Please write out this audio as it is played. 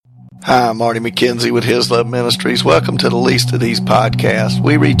Hi, I'm Marty McKenzie with His Love Ministries. Welcome to the Least of These podcasts.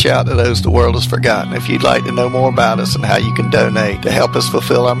 We reach out to those the world has forgotten. If you'd like to know more about us and how you can donate to help us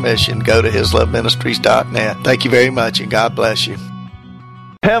fulfill our mission, go to hisloveministries.net. Thank you very much, and God bless you.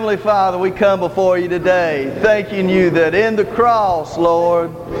 Heavenly Father, we come before you today, thanking you that in the cross,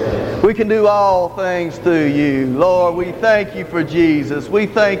 Lord, we can do all things through you. Lord, we thank you for Jesus. We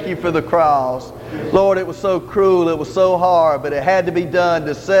thank you for the cross. Lord, it was so cruel, it was so hard, but it had to be done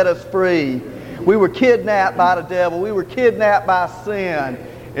to set us free. We were kidnapped by the devil. We were kidnapped by sin.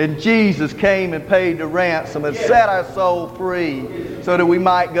 And Jesus came and paid the ransom and set our soul free so that we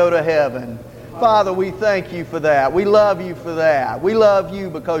might go to heaven. Father, we thank you for that. We love you for that. We love you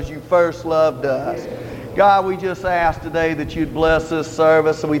because you first loved us. God, we just ask today that you'd bless this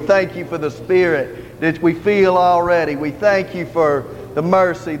service, and we thank you for the Spirit that we feel already. We thank you for the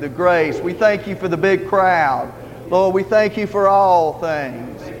mercy, the grace. We thank you for the big crowd. Lord, we thank you for all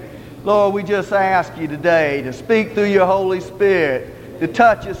things. Lord, we just ask you today to speak through your Holy Spirit, to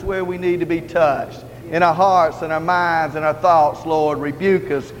touch us where we need to be touched, in our hearts and our minds and our thoughts, Lord.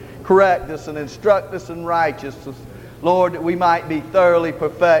 Rebuke us, correct us, and instruct us in righteousness, Lord, that we might be thoroughly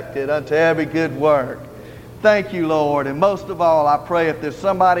perfected unto every good work. Thank you, Lord. And most of all, I pray if there's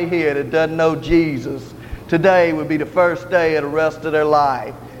somebody here that doesn't know Jesus, today would be the first day of the rest of their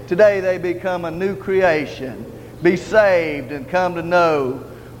life. Today they become a new creation, be saved, and come to know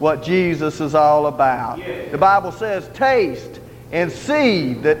what Jesus is all about. The Bible says, taste and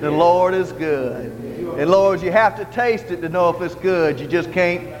see that the Lord is good. And Lord, you have to taste it to know if it's good. You just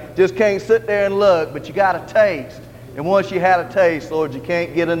can't sit there and look, but you got to taste. And once you had a taste, Lord, you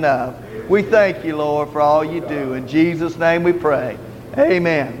can't get enough. We thank you, Lord, for all you do. In Jesus' name we pray.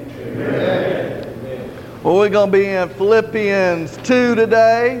 Amen. Amen. Well, we're going to be in Philippians 2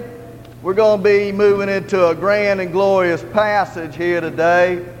 today. We're going to be moving into a grand and glorious passage here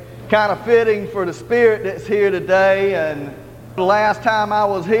today. Kind of fitting for the Spirit that's here today. And the last time I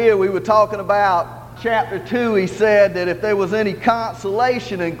was here, we were talking about chapter 2. He said that if there was any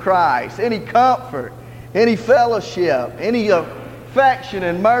consolation in Christ, any comfort, any fellowship, any affection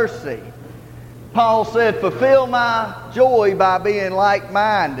and mercy, Paul said, fulfill my joy by being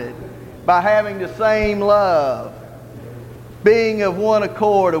like-minded, by having the same love, being of one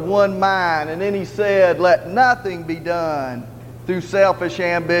accord, of one mind. And then he said, let nothing be done through selfish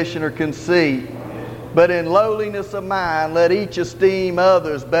ambition or conceit, but in lowliness of mind, let each esteem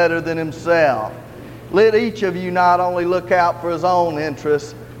others better than himself. Let each of you not only look out for his own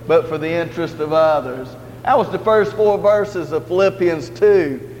interests, but for the interest of others. That was the first 4 verses of Philippians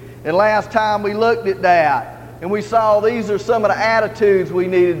 2. And last time we looked at that, and we saw these are some of the attitudes we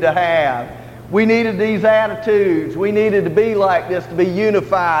needed to have. We needed these attitudes. We needed to be like this, to be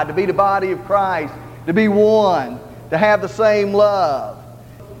unified, to be the body of Christ, to be one, to have the same love.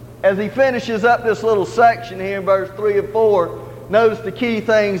 As he finishes up this little section here in verse 3 and 4, notice the key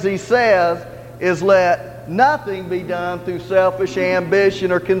things he says is let nothing be done through selfish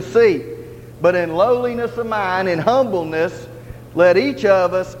ambition or conceit, but in lowliness of mind, in humbleness, let each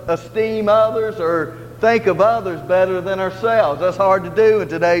of us esteem others or think of others better than ourselves. That's hard to do in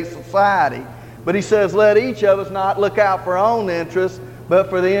today's society. But he says, let each of us not look out for our own interests, but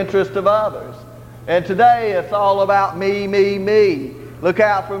for the interest of others. And today it's all about me, me, me. Look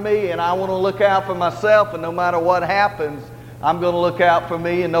out for me, and I want to look out for myself, and no matter what happens, I'm going to look out for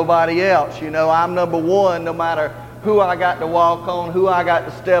me and nobody else. You know, I'm number one, no matter who I got to walk on, who I got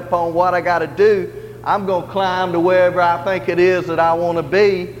to step on, what I got to do. I'm going to climb to wherever I think it is that I want to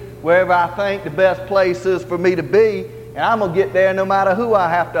be, wherever I think the best place is for me to be, and I'm going to get there no matter who I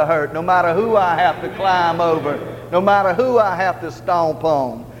have to hurt, no matter who I have to climb over, no matter who I have to stomp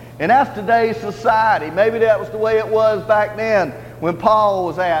on. And that's today's society. Maybe that was the way it was back then when Paul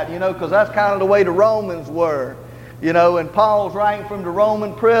was at, because that's kind of the way the Romans were. And Paul's writing from the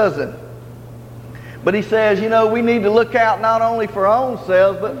Roman prison. But he says, we need to look out not only for our own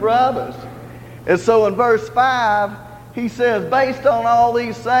selves, but for others. And so in verse 5, he says, based on all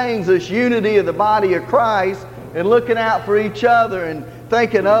these things, this unity of the body of Christ, and looking out for each other and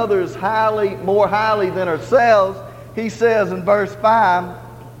thinking others more highly than ourselves, he says in verse 5,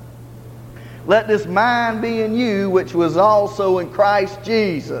 let this mind be in you, which was also in Christ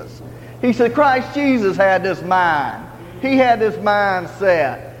Jesus. He said Christ Jesus had this mind. He had this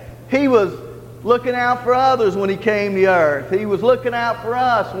mindset. He was looking out for others when he came to earth. He was looking out for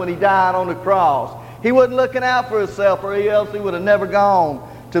us when he died on the cross. He wasn't looking out for himself, or else he would have never gone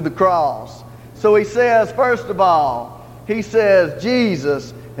to the cross. So he says, first of all, he says,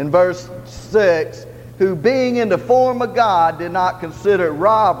 Jesus, in verse 6, who being in the form of God did not consider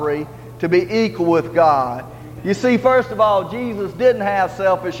robbery to be equal with God. You see, first of all, Jesus didn't have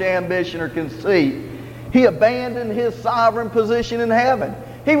selfish ambition or conceit. He abandoned his sovereign position in heaven.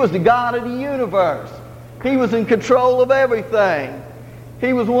 He was the God of the universe. He was in control of everything.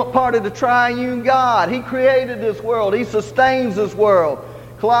 He was part of the triune God. He created this world. He sustains this world.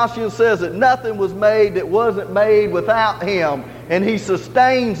 Colossians says that nothing was made that wasn't made without him. And he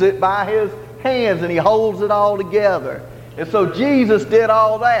sustains it by his hands, and he holds it all together. And so Jesus did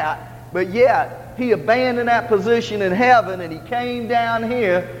all that, but yet he abandoned that position in heaven, and he came down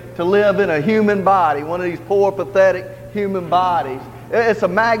here to live in a human body, one of these poor, pathetic human bodies. It's a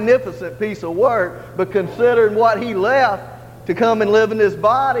magnificent piece of work, but considering what he left to come and live in this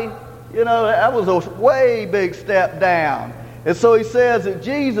body, you know, that was a way big step down. And so he says that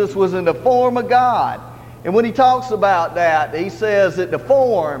Jesus was in the form of God. And when he talks about that, he says that the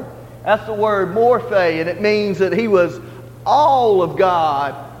form, that's the word morphe, and it means that he was all of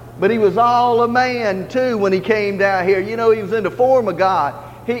God, but he was all a man too when he came down here. You know, he was in the form of God.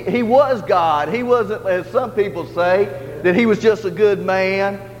 He was God. He wasn't, as some people say, that he was just a good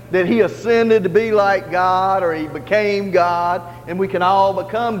man, that he ascended to be like God, or he became God, and we can all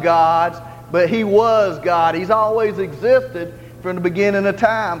become gods. But he was God. He's always existed from the beginning of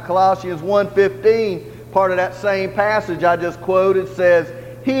time. Colossians 1:15, part of that same passage I just quoted, says,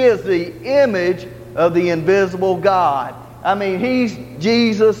 he is the image of the invisible God. I mean,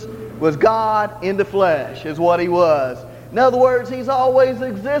 Jesus was God in the flesh, is what he was. In other words, he's always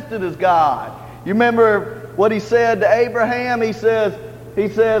existed as God. You remember what he said to Abraham? He says,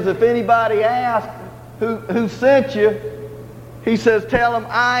 if anybody asks who sent you, he says, tell them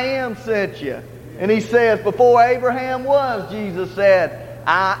I am sent you. And he says, before Abraham was, Jesus said,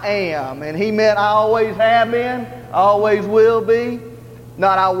 I am. And he meant I always have been, I always will be.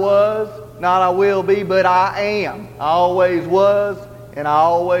 Not I was, not I will be, but I am. I always was, and I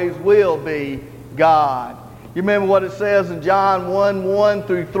always will be God. You remember what it says in John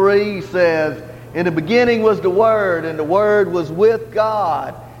 1:1-3? He says, in the beginning was the Word, and the Word was with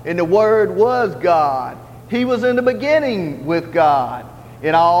God, and the Word was God. He was in the beginning with God,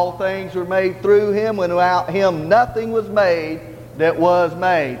 and all things were made through him, and without him nothing was made that was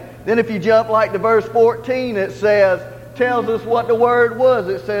made. Then if you jump like to verse 14, it says, tells us what the Word was.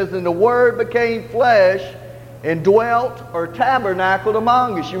 It says, and the Word became flesh and dwelt or tabernacled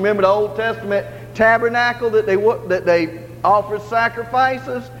among us. You remember the Old Testament tabernacle that they offered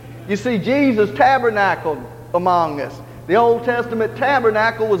sacrifices? You see, Jesus tabernacled among us. The Old Testament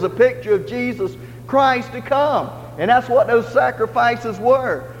tabernacle was a picture of Jesus Christ to come. And that's what those sacrifices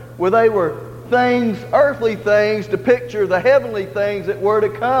were, where they were things, earthly things, to picture the heavenly things that were to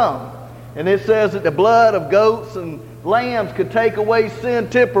come. And it says that the blood of goats and lambs could take away sin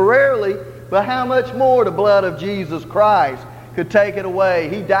temporarily, but how much more the blood of Jesus Christ could take it away.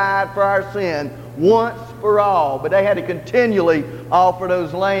 He died for our sin once for all, but they had to continually offer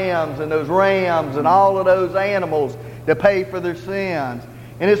those lambs and those rams and all of those animals to pay for their sins.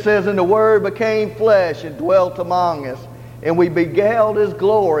 And it says, and the Word became flesh and dwelt among us, and we beheld his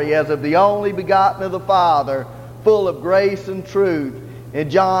glory as of the only begotten of the Father, full of grace and truth. And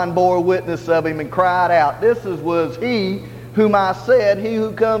John bore witness of him and cried out, this was he whom I said, he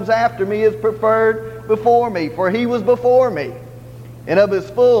who comes after me is preferred before me, for he was before me. And of his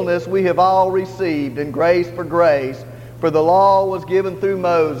fullness we have all received, and grace for grace. For the law was given through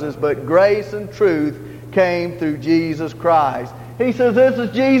Moses, but grace and truth came through Jesus Christ. He says, this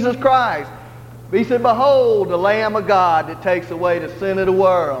is Jesus Christ. He said, behold, the Lamb of God that takes away the sin of the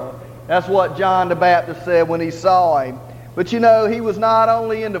world. That's what John the Baptist said when he saw him. But you know, he was not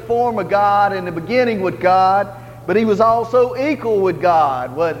only in the form of God, in the beginning with God, but he was also equal with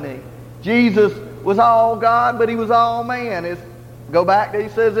God, wasn't he? Jesus was all God, but he was all man. Go back to, he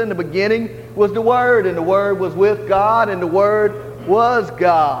says, in the beginning was the Word, and the Word was with God, and the Word was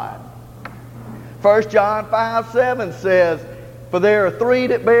God. 1 John 5:7 says, for there are three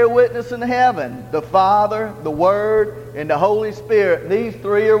that bear witness in heaven, the Father, the Word, and the Holy Spirit. And these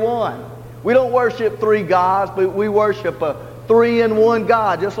three are one. We don't worship three gods, but we worship a three-in-one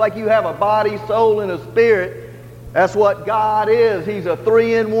God. Just like you have a body, soul, and a spirit, that's what God is. He's a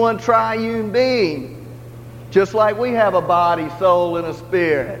three-in-one triune being. Just like we have a body, soul, and a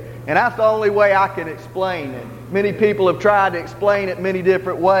spirit. And that's the only way I can explain it. Many people have tried to explain it many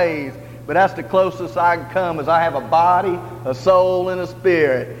different ways, but that's the closest I can come, is I have a body, a soul, and a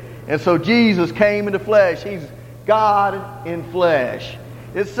spirit. And so Jesus came in the flesh. He's God in flesh.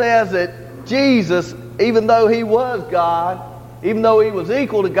 It says that Jesus, even though he was God, even though he was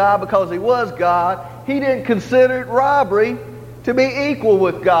equal to God because he was God, he didn't consider it robbery to be equal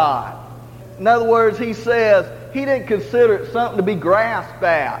with God. In other words, he says he didn't consider it something to be grasped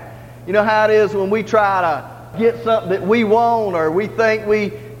at. You know how it is when we try to get something that we want, or we think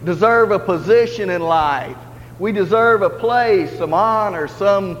we deserve a position in life. We deserve a place, some honor,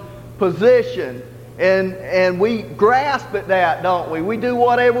 some position. And we grasp at that, don't we? We do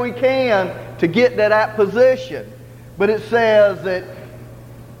whatever we can to get to that position. But it says that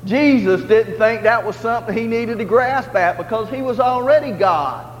Jesus didn't think that was something he needed to grasp at because he was already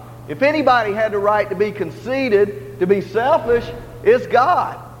God. If anybody had the right to be conceited, to be selfish, it's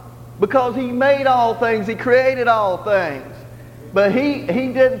God. Because he made all things, he created all things. But he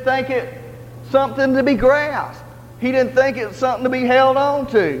didn't think it something to be grasped. He didn't think it something to be held on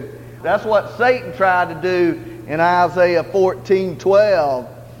to. That's what Satan tried to do in Isaiah 14:12.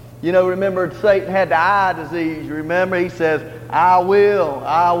 You know, remember Satan had the eye disease. Remember, he says, I will,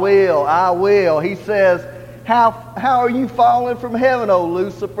 I will, I will. He says, how are you fallen from heaven, O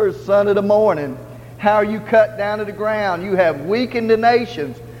Lucifer, son of the morning? How are you cut down to the ground? You have weakened the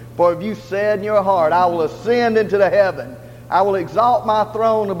nations. For if you said in your heart, I will ascend into the heaven. I will exalt my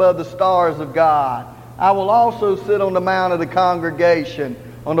throne above the stars of God. I will also sit on the mount of the congregation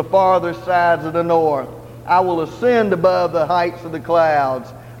on the farther sides of the north. I will ascend above the heights of the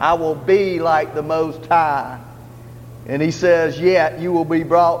clouds. I will be like the Most High. And he says, yet you will be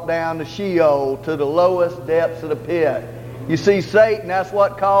brought down to Sheol, to the lowest depths of the pit. You see, Satan, that's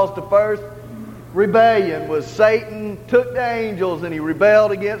what caused the first rebellion, was Satan took the angels and he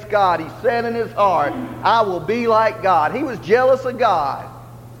rebelled against God. He said in his heart, I will be like God. He was jealous of God.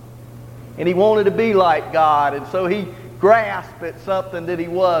 And he wanted to be like God. And so he grasped at something that he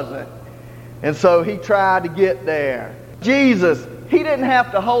wasn't. And so he tried to get there. Jesus, he didn't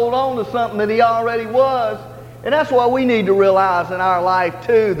have to hold on to something that he already was. And that's what we need to realize in our life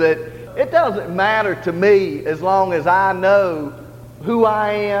too, that it doesn't matter to me as long as I know who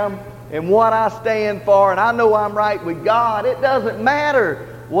I am and what I stand for, and I know I'm right with God. It doesn't matter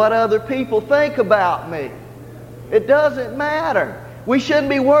what other people think about me. It doesn't matter. We shouldn't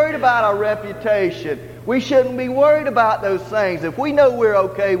be worried about our reputation. We shouldn't be worried about those things. If we know we're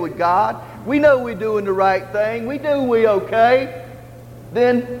okay with God, we know we're doing the right thing, we do we okay,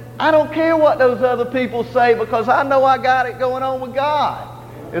 then I don't care what those other people say because I know I got it going on with God.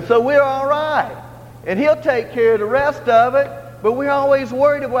 And so we're all right. And He'll take care of the rest of it, but we're always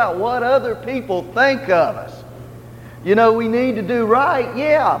worried about what other people think of us. You know, we need to do right,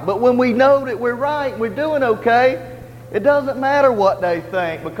 yeah, but when we know that we're right, we're doing okay, it doesn't matter what they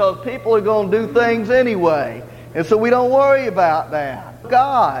think because people are going to do things anyway. And so we don't worry about that.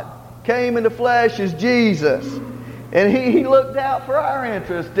 God came in the flesh as Jesus. And he looked out for our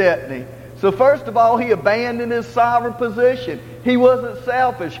interest, didn't He? So first of all, He abandoned His sovereign position. He wasn't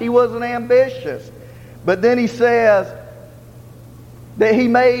selfish. He wasn't ambitious. But then He says that He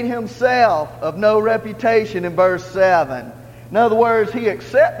made Himself of no reputation in verse 7. In other words, He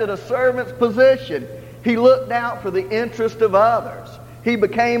accepted a servant's position. He looked out for the interest of others. He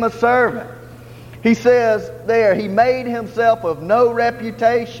became a servant. He says there, He made Himself of no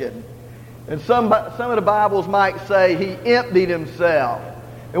reputation. And some of the Bibles might say He emptied Himself.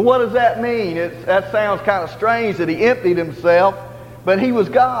 And what does that mean? That sounds kind of strange that He emptied Himself, but He was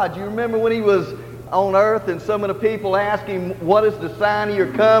God. You remember when He was on earth and some of the people asked Him, what is the sign of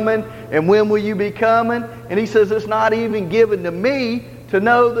your coming and when will you be coming? And He says, it's not even given to me to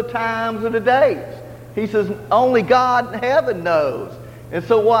know the times or the dates. He says, only God in heaven knows. And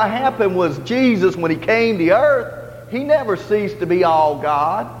so what happened was Jesus, when He came to earth, He never ceased to be all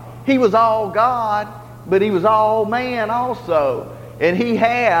God. He was all God, but He was all man also. And He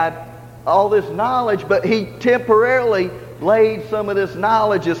had all this knowledge, but He temporarily laid some of this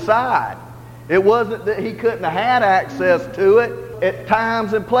knowledge aside. It wasn't that He couldn't have had access to it. At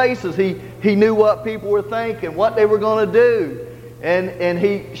times and places, He knew what people were thinking, what they were going to do. And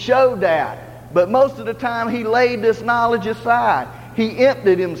He showed that. But most of the time, He laid this knowledge aside. He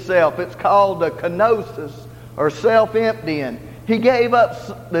emptied Himself. It's called the kenosis, or self-emptying. He gave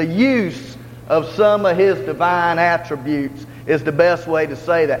up the use of some of His divine attributes, is the best way to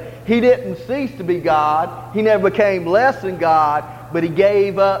say that. He didn't cease to be God. He never became less than God, but He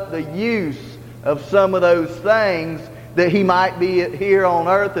gave up the use of some of those things that He might be here on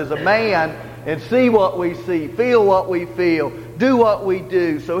earth as a man and see what we see, feel what we feel, do what we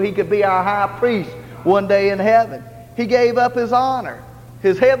do, so He could be our high priest one day in heaven. He gave up His honor,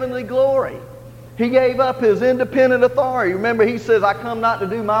 His heavenly glory. He gave up His independent authority. Remember, He says, I come not to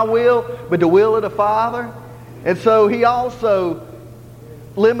do my will, but the will of the Father. And so He also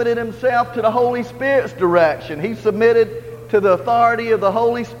limited Himself to the Holy Spirit's direction. He submitted to the authority of the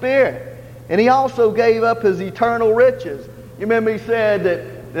Holy Spirit. And He also gave up His eternal riches. You remember He said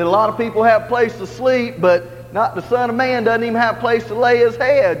that a lot of people have a place to sleep, but not the Son of Man doesn't even have a place to lay His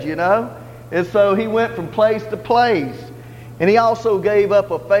head, you know. And so he went from place to place. And he also gave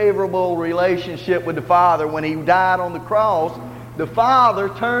up a favorable relationship with the Father. When he died on the cross, the Father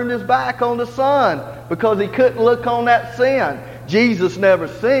turned his back on the Son because he couldn't look on that sin. Jesus never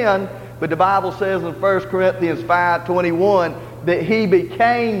sinned, but the Bible says in 1 Corinthians 5:21 that he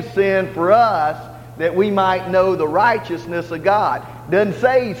became sin for us that we might know the righteousness of God. Doesn't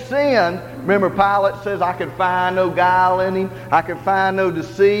say he sinned. Remember, Pilate says, I could find no guile in him. I could find no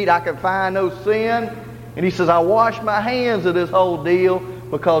deceit. I could find no sin. And he says, I wash my hands of this whole deal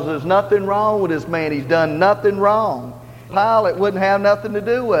because there's nothing wrong with this man. He's done nothing wrong. Pilate wouldn't have nothing to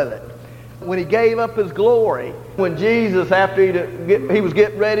do with it. When he gave up his glory, when Jesus, after he was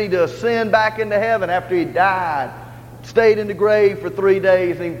getting ready to ascend back into heaven after he died, stayed in the grave for 3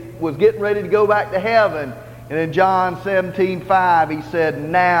 days, and he was getting ready to go back to heaven. And in John 17:5, he said,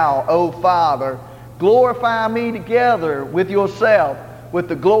 Now, O Father, glorify me together with yourself, with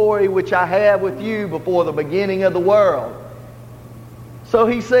the glory which I had with you before the beginning of the world. So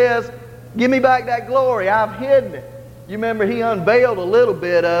he says, give me back that glory. I've hidden it. You remember he unveiled a little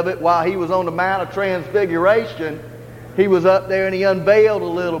bit of it while he was on the Mount of Transfiguration. He was up there and he unveiled a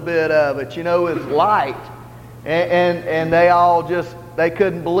little bit of it. You know, his light. And they all they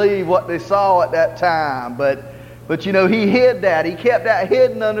couldn't believe what they saw at that time. But you know, he hid that. He kept that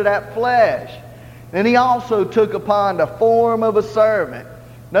hidden under that flesh. And he also took upon the form of a servant.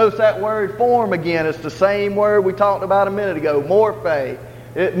 Notice that word form again. It's the same word we talked about a minute ago, morphe.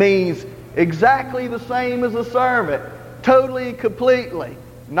 It means exactly the same as a servant. Totally and completely.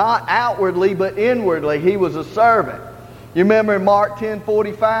 Not outwardly, but inwardly. He was a servant. You remember in Mark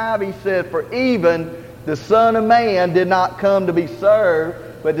 10:45, he said, For even the Son of Man did not come to be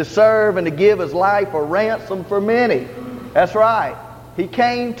served, but to serve and to give his life a ransom for many. That's right. He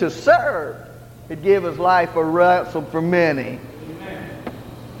came to serve. He'd give his life a ransom for many.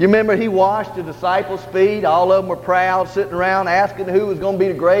 You remember he washed the disciples' feet. All of them were proud, sitting around asking who was going to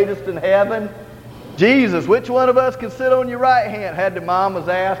be the greatest in heaven. Jesus, which one of us can sit on your right hand? Had the mamas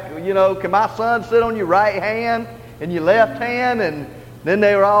ask, you know, can my son sit on your right hand and your left hand? And then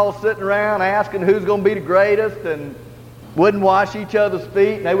they were all sitting around asking who's going to be the greatest, and wouldn't wash each other's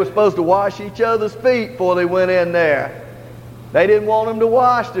feet. And they were supposed to wash each other's feet before they went in there. They didn't want him to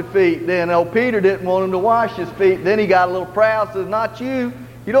wash their feet. Then old Peter didn't want him to wash his feet. Then he got a little proud, says, Not you.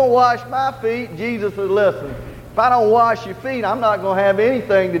 You don't wash my feet. Jesus said, Listen, if I don't wash your feet, I'm not going to have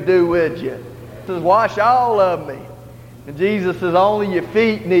anything to do with you. He says, Wash all of me. And Jesus says, Only your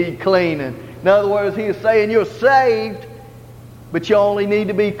feet need cleaning. In other words, he is saying you're saved, but you only need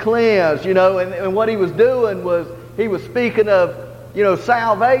to be cleansed. You know, and what he was doing was he was speaking of, you know,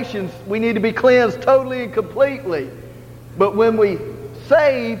 salvation. We need to be cleansed totally and completely. But when we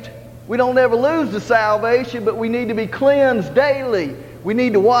saved, we don't ever lose the salvation, but we need to be cleansed daily. We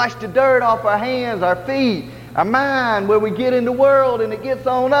need to wash the dirt off our hands, our feet, our mind, where we get in the world and it gets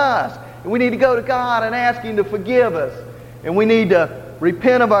on us. And we need to go to God and ask Him to forgive us. And we need to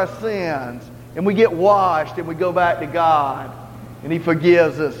repent of our sins. And we get washed and we go back to God. And He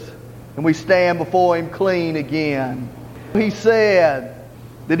forgives us. And we stand before Him clean again. He said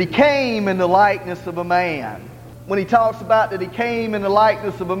that He came in the likeness of a man. When he talks about that He came in the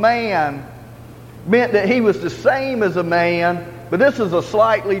likeness of a man, meant that He was the same as a man. But this is a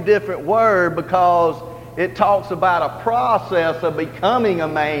slightly different word because it talks about a process of becoming a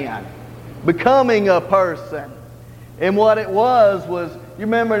man, becoming a person. And what it was, you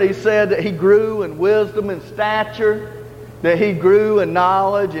remember He said that He grew in wisdom and stature, that He grew in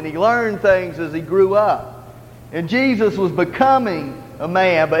knowledge, and He learned things as He grew up. And Jesus was becoming a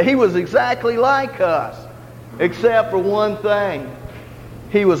man, but He was exactly like us, except for one thing.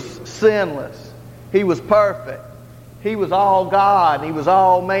 He was sinless. He was perfect. He was all God. He was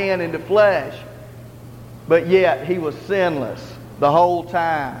all man in the flesh. But yet He was sinless the whole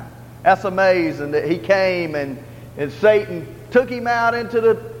time. That's amazing that He came and Satan took Him out into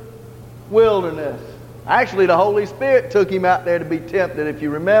the wilderness. Actually, the Holy Spirit took Him out there to be tempted. If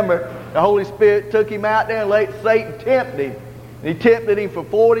you remember, the Holy Spirit took Him out there and let Satan tempt Him. And He tempted Him for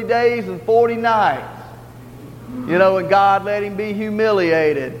 40 days and 40 nights. You know, and God let Him be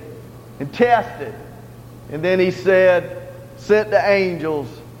humiliated and tested. And then He said, sent the angels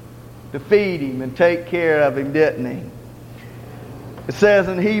to feed Him and take care of Him, didn't He? It says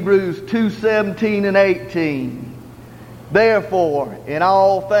in Hebrews 2:17 and 18, Therefore, in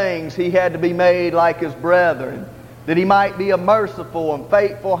all things He had to be made like His brethren, that He might be a merciful and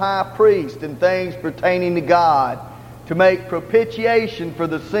faithful high priest in things pertaining to God, to make propitiation for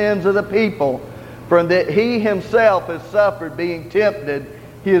the sins of the people. For that He Himself has suffered being tempted,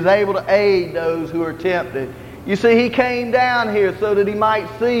 He is able to aid those who are tempted. You see, He came down here so that He might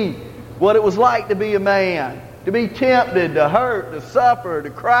see what it was like to be a man, to be tempted, to hurt, to suffer, to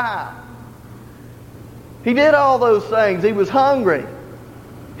cry. He did all those things. He was hungry.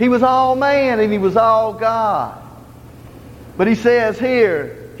 He was all man and he was all God. But he says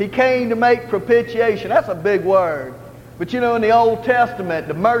here, he came to make propitiation. That's a big word. But in the Old Testament,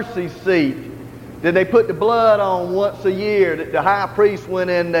 the mercy seat that they put the blood on once a year, that the high priest went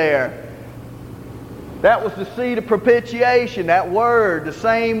in there, that was the seat of propitiation. That word, the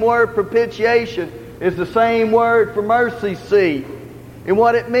same word propitiation, is the same word for mercy seat. And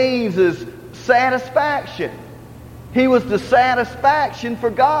what it means is satisfaction. He was the satisfaction for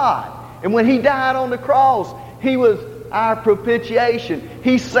God. And when he died on the cross, he was our propitiation.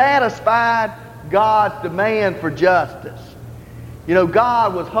 He satisfied God's demand for justice.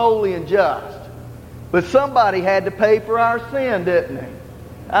 God was holy and just. But somebody had to pay for our sin, didn't he?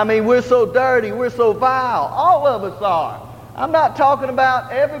 I mean, we're so dirty, we're so vile. All of us are. I'm not talking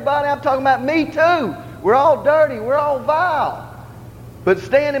about everybody, I'm talking about me too. We're all dirty, we're all vile. But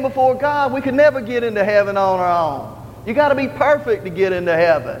standing before God, we can never get into heaven on our own. You got to be perfect to get into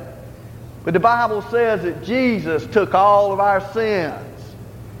heaven. But the Bible says that Jesus took all of our sins.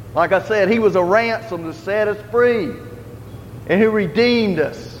 Like I said, he was a ransom to set us free. And he redeemed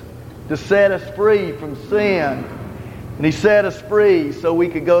us to set us free from sin. And he set us free so we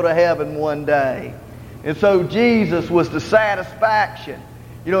could go to heaven one day. And so Jesus was the satisfaction.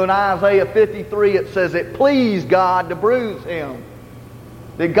 In Isaiah 53 it says it pleased God to bruise him.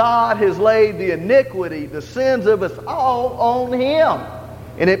 That God has laid the iniquity, the sins of us all on him.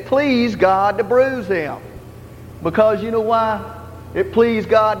 And it pleased God to bruise him. Because you know why it pleased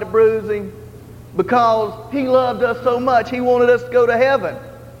God to bruise him? Because he loved us so much, he wanted us to go to heaven.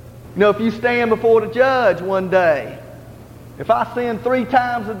 If you stand before the judge one day, if I sin 3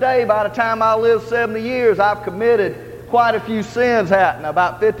 times a day, by the time I live 70 years, I've committed quite a few sins, haven't I?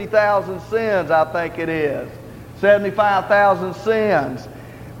 About 50,000 sins, I think it is. 75,000 sins.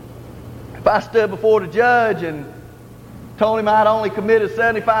 If I stood before the judge and told him I'd only committed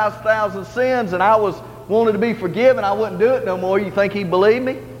 75,000 sins and I was wanted to be forgiven, I wouldn't do it no more, you think he'd believe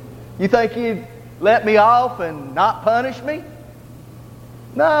me? You think he'd let me off and not punish me?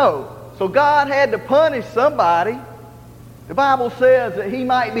 No. So God had to punish somebody. The Bible says that he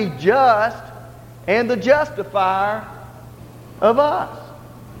might be just and the justifier of us.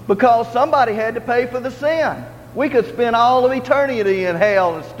 Because somebody had to pay for the sin. We could spend all of eternity in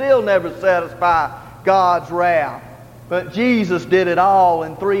hell and still never satisfy God's wrath. But Jesus did it all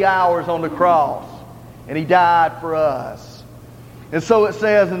in 3 hours on the cross. And he died for us. And so it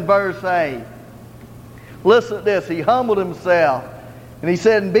says in verse 8. Listen to this. He humbled himself. And he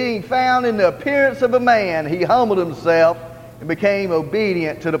said, and being found in the appearance of a man, he humbled himself and became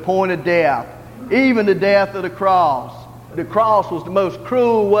obedient to the point of death, even the death of the cross. The cross was the most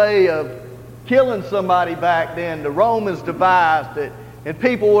cruel way of killing somebody back then. The Romans devised it, and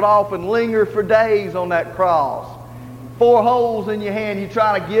people would often linger for days on that cross. 4 holes in your hand, you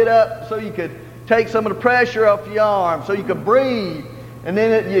try to get up so you could take some of the pressure off your arm, so you could breathe, and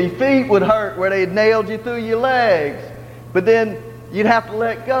then your feet would hurt where they had nailed you through your legs. But then you'd have to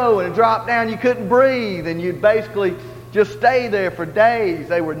let go and drop down, you couldn't breathe, and you'd basically just stay there for days.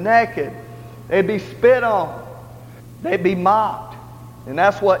 They were naked. They'd be spit on. They'd be mocked. And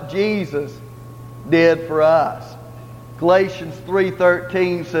that's what Jesus did for us. Galatians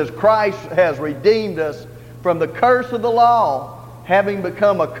 3:13 says, Christ has redeemed us from the curse of the law, having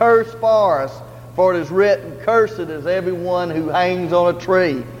become a curse for us. For it is written, cursed is everyone who hangs on a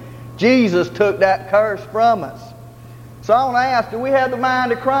tree. Jesus took that curse from us. So I want to ask, do we have the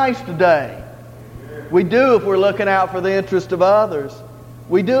mind of Christ today? We do if we're looking out for the interest of others.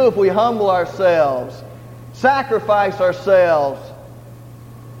 We do if we humble ourselves, sacrifice ourselves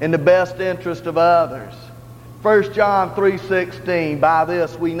in the best interest of others. 1 John 3:16, by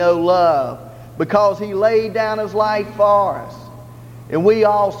this we know love, because he laid down his life for us. And we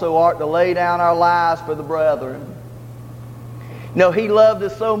also ought to lay down our lives for the brethren. He loved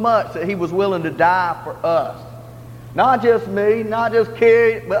us so much that he was willing to die for us. Not just me, not just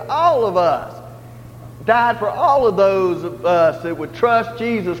Carrie, but all of us. Died for all of those of us that would trust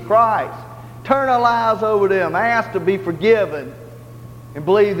Jesus Christ. Turn our lives over to him, ask to be forgiven, and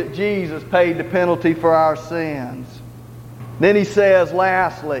believe that Jesus paid the penalty for our sins. Then he says,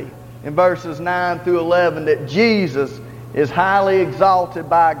 lastly, in verses 9 through 11, that Jesus is highly exalted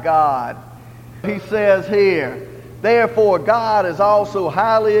by God. He says here, therefore God has also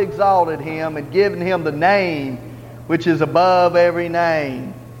highly exalted him and given him the name which is above every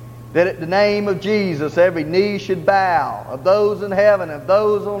name, that at the name of Jesus every knee should bow, of those in heaven, of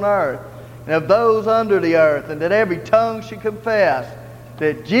those on earth, and of those under the earth, and that every tongue should confess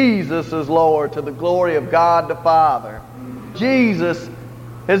that Jesus is Lord to the glory of God the Father. Jesus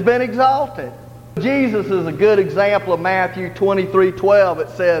has been exalted. Jesus is a good example of Matthew 23:12. It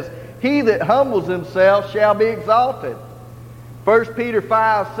says, "He that humbles himself shall be exalted." 1 Peter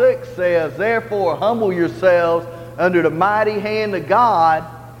 5:6 says, "Therefore humble yourselves under the mighty hand of God,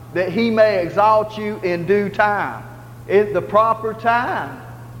 that He may exalt you in due time." At the proper time.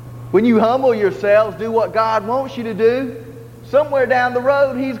 When you humble yourselves, do what God wants you to do, somewhere down the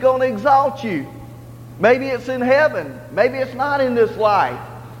road He's going to exalt you. Maybe it's in heaven. Maybe it's not in this life.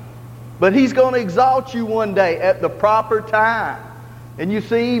 But He's going to exalt you one day at the proper time. And you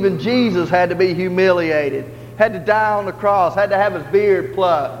see, even Jesus had to be humiliated, had to die on the cross, had to have His beard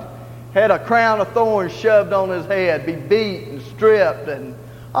plucked, had a crown of thorns shoved on His head, be beat and stripped and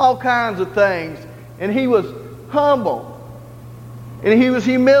all kinds of things. And He was humble. And He was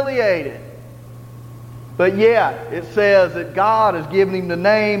humiliated. But yet, it says that God has given Him the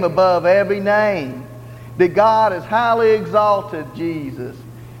name above every name. That God has highly exalted Jesus,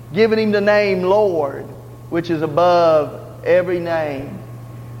 giving Him the name Lord, which is above every name.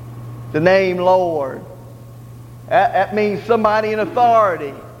 The name Lord. That means somebody in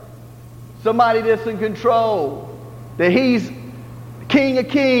authority. Somebody that's in control. That He's King of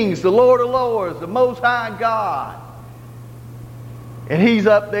Kings, the Lord of Lords, the Most High God. And He's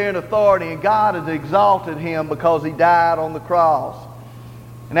up there in authority, and God has exalted Him because He died on the cross.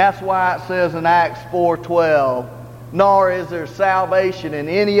 And that's why it says in Acts 4:12, "Nor is there salvation in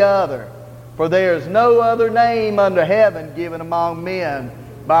any other, for there is no other name under heaven given among men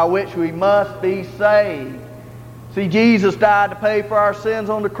by which we must be saved." See, Jesus died to pay for our sins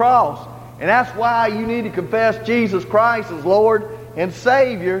on the cross. And that's why you need to confess Jesus Christ as Lord and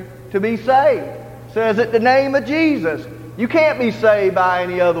Savior to be saved. It says at the name of Jesus. You can't be saved by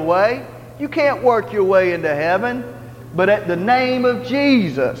any other way. You can't work your way into heaven. But at the name of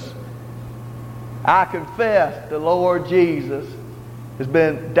Jesus, I confess the Lord Jesus has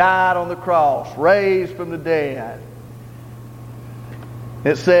been died on the cross, raised from the dead.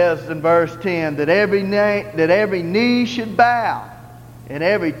 It says in verse 10 that every knee should bow and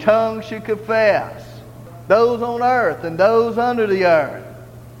every tongue should confess, those on earth and those under the earth,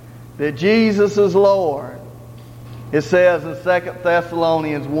 that Jesus is Lord. It says in 2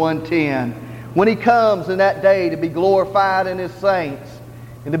 Thessalonians 1:10, when He comes in that day to be glorified in His saints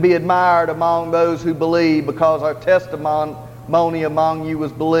and to be admired among those who believe, because our testimony among you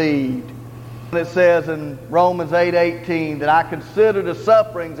was believed. And it says in Romans 8:18 that I consider the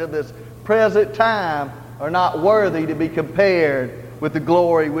sufferings of this present time are not worthy to be compared with the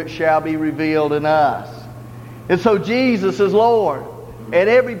glory which shall be revealed in us. And so Jesus is Lord. And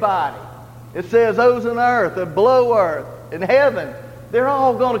everybody, it says those on earth and below earth, in heaven, they're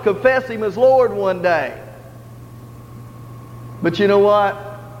all going to confess Him as Lord one day. But you know what?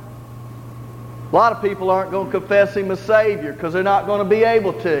 A lot of people aren't going to confess Him as Savior because they're not going to be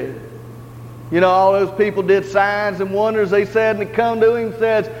able to. You know, all those people did signs and wonders. They said, and they come to Him and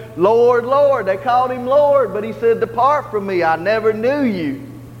says, Lord, Lord. They called Him Lord, but He said, depart from me, I never knew you.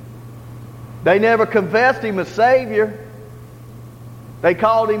 They never confessed Him as Savior. They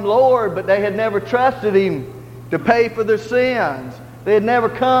called Him Lord, but they had never trusted Him to pay for their sins. They had never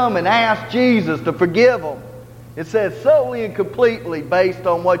come and asked Jesus to forgive them. It says solely and completely based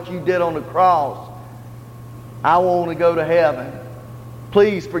on what you did on the cross. I want to go to heaven.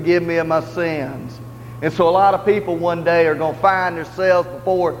 Please forgive me of my sins. And so a lot of people one day are going to find themselves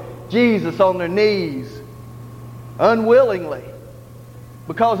before Jesus on their knees, unwillingly,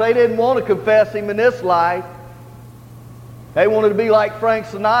 because they didn't want to confess Him in this life. They wanted to be like Frank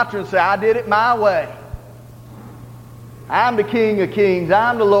Sinatra and say, I did it my way. I'm the King of Kings.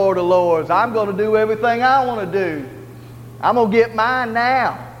 I'm the Lord of Lords. I'm going to do everything I want to do. I'm going to get mine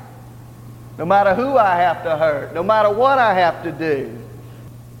now. No matter who I have to hurt. No matter what I have to do.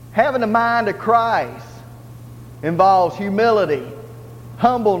 Having the mind of Christ involves humility,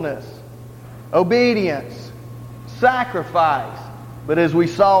 humbleness, obedience, sacrifice. But as we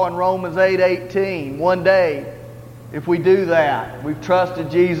saw in Romans 8:18, one day, if we do that, we've trusted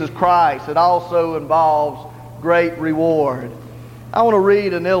Jesus Christ, it also involves great reward. I want to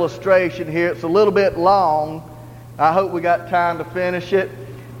read an illustration here. It's a little bit long. I hope we got time to finish it.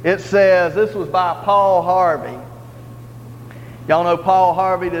 It says, this was by Paul Harvey. Y'all know Paul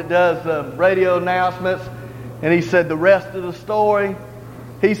Harvey that does radio announcements. And he said the rest of the story.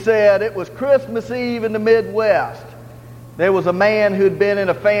 He said it was Christmas Eve in the Midwest. There was a man who had been in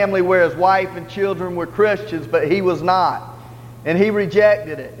a family where his wife and children were Christians, but he was not. And he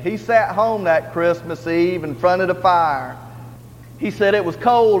rejected it. He sat home that Christmas Eve in front of the fire. He said it was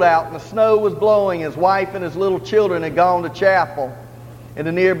cold out and the snow was blowing. His wife and his little children had gone to chapel. in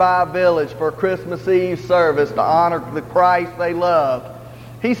a nearby village for a Christmas Eve service to honor the Christ they loved.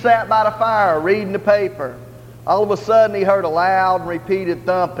 He sat by the fire reading the paper. All of a sudden he heard a loud and repeated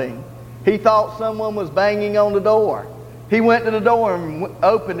thumping. He thought someone was banging on the door. He went to the door and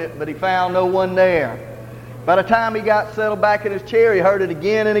opened it, but he found no one there. By the time he got settled back in his chair, he heard it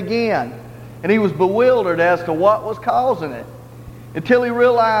again and again. And he was bewildered as to what was causing it, until he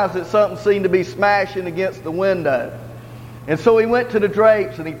realized that something seemed to be smashing against the window. And so he went to the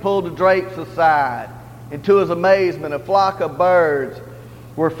drapes and he pulled the drapes aside. And to his amazement, a flock of birds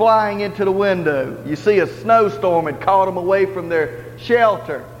were flying into the window. You see, a snowstorm had caught them away from their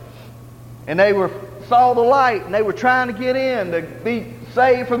shelter. And they saw the light, and they were trying to get in to be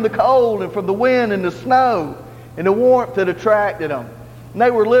saved from the cold and from the wind and the snow and the warmth that attracted them. And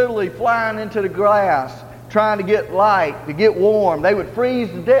they were literally flying into the grass, trying to get light, to get warm. They would freeze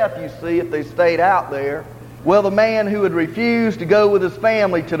to death, you see, if they stayed out there. Well, the man who had refused to go with his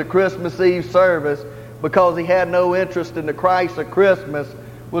family to the Christmas Eve service because he had no interest in the Christ of Christmas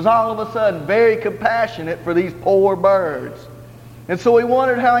was all of a sudden very compassionate for these poor birds. And so he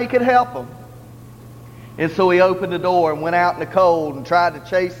wondered how he could help them. And so he opened the door and went out in the cold and tried to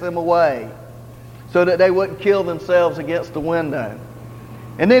chase them away so that they wouldn't kill themselves against the window.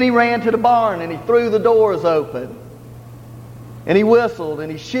 And then he ran to the barn and he threw the doors open. And he whistled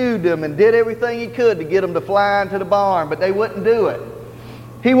and he shooed them and did everything he could to get them to fly into the barn, but they wouldn't do it.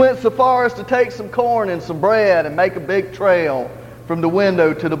 He went so far as to take some corn and some bread and make a big trail from the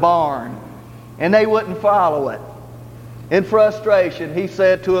window to the barn. And they wouldn't follow it. In frustration, he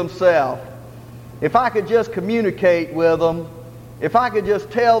said to himself, if I could just communicate with them, if I could just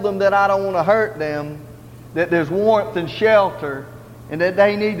tell them that I don't want to hurt them, that there's warmth and shelter, and that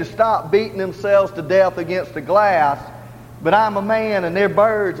they need to stop beating themselves to death against the glass, but I'm a man and they're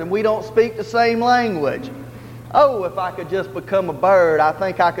birds and we don't speak the same language. Oh, if I could just become a bird, I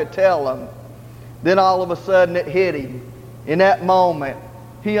think I could tell them. Then all of a sudden it hit him. In that moment,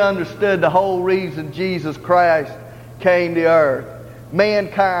 he understood the whole reason Jesus Christ came to earth.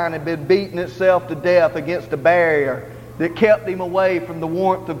 Mankind had been beating itself to death against a barrier that kept him away from the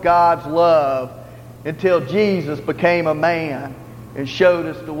warmth of God's love until Jesus became a man and showed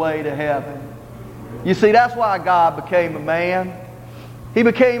us the way to heaven. You see, that's why God became a man. He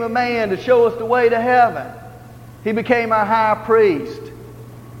became a man to show us the way to heaven. He became our high priest.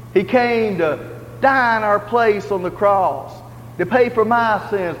 He came to die in our place on the cross, to pay for my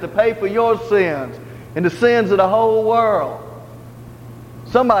sins, to pay for your sins, and the sins of the whole world.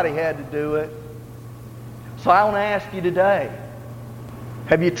 Somebody had to do it. So I want to ask you today,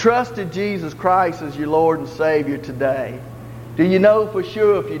 have you trusted Jesus Christ as your Lord and Savior today? Do you know for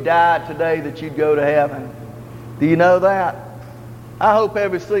sure if you died today that you'd go to heaven? Do you know that? I hope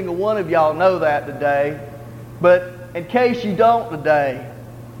every single one of y'all know that today. But in case you don't today,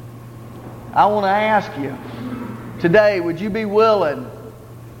 I want to ask you, today, would you be willing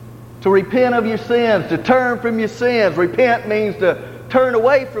to repent of your sins, to turn from your sins? Repent means to turn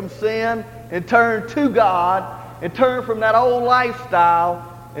away from sin and turn to God, and turn from that old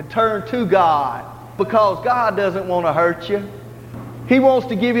lifestyle and turn to God. Because God doesn't want to hurt you. He wants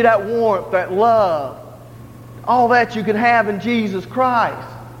to give you that warmth, that love, all that you can have in Jesus Christ.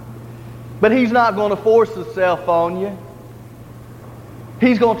 But He's not going to force Himself on you.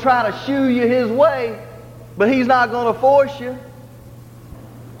 He's going to try to shoo you His way, but He's not going to force you.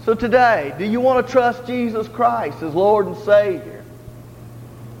 So today, do you want to trust Jesus Christ as Lord and Savior?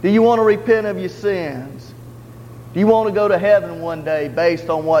 Do you want to repent of your sins? Do you want to go to heaven one day based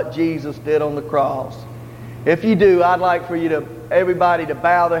on what Jesus did on the cross? If you do, I'd like for everybody to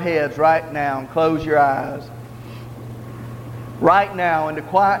bow their heads right now and close your eyes. Right now, in the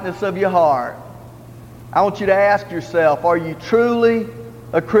quietness of your heart, I want you to ask yourself, are you truly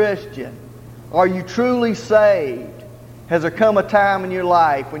a Christian? Are you truly saved? Has there come a time in your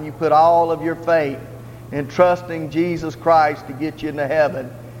life when you put all of your faith in trusting Jesus Christ to get you into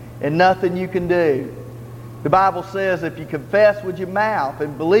heaven and nothing you can do? The Bible says if you confess with your mouth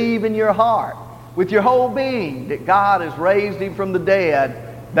and believe in your heart with your whole being that God has raised Him from the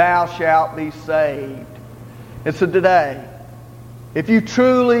dead, thou shalt be saved. And so today, if you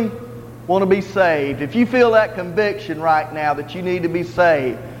truly want to be saved, if you feel that conviction right now that you need to be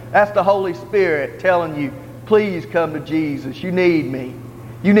saved, that's the Holy Spirit telling you, please come to Jesus. You need me.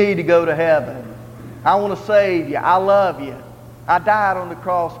 You need to go to heaven. I want to save you. I love you. I died on the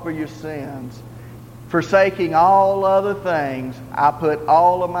cross for your sins. Forsaking all other things, I put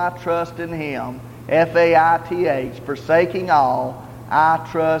all of my trust in Him. F-A-I-T-H. Forsaking all, I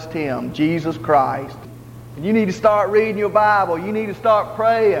trust Him, Jesus Christ. And you need to start reading your Bible. You need to start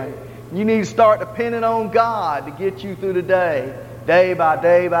praying. You need to start depending on God to get you through the day, day by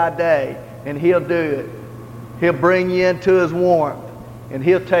day by day, and He'll do it. He'll bring you into His warmth, and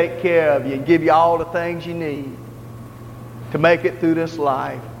He'll take care of you and give you all the things you need to make it through this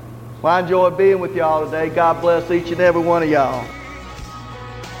life. Well, I enjoyed being with y'all today. God bless each and every one of y'all.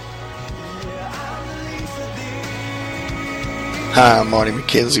 Hi, I'm Marty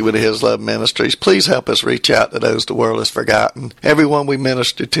McKenzie with His Love Ministries. Please help us reach out to those the world has forgotten. Everyone we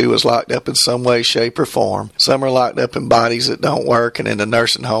minister to is locked up in some way, shape, or form. Some are locked up in bodies that don't work and in a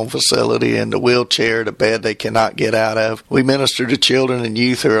nursing home facility, in the wheelchair, the bed they cannot get out of. We minister to children and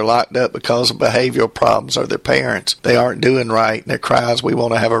youth who are locked up because of behavioral problems or their parents. They aren't doing right, and their cries, we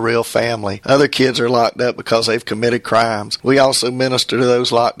want to have a real family. Other kids are locked up because they've committed crimes. We also minister to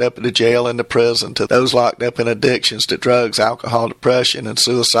those locked up in the jail and the prison, to those locked up in addictions to drugs, alcohol, depression, and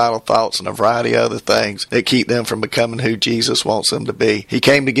suicidal thoughts, and a variety of other things that keep them from becoming who Jesus wants them to be. He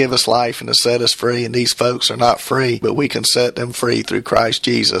came to give us life and to set us free, and these folks are not free, but we can set them free through Christ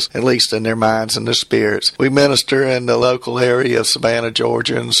Jesus, at least in their minds and their spirits. We minister in the local area of Savannah,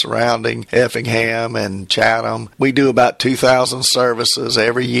 Georgia, and surrounding Effingham and Chatham. We do about 2,000 services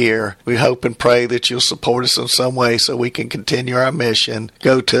every year. We hope and pray that you'll support us in some way so we can continue our mission.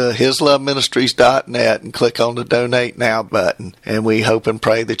 Go to hisloveministries.net and click on the Donate Now button. And we hope and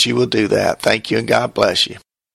pray that you will do that. Thank you, and God bless you.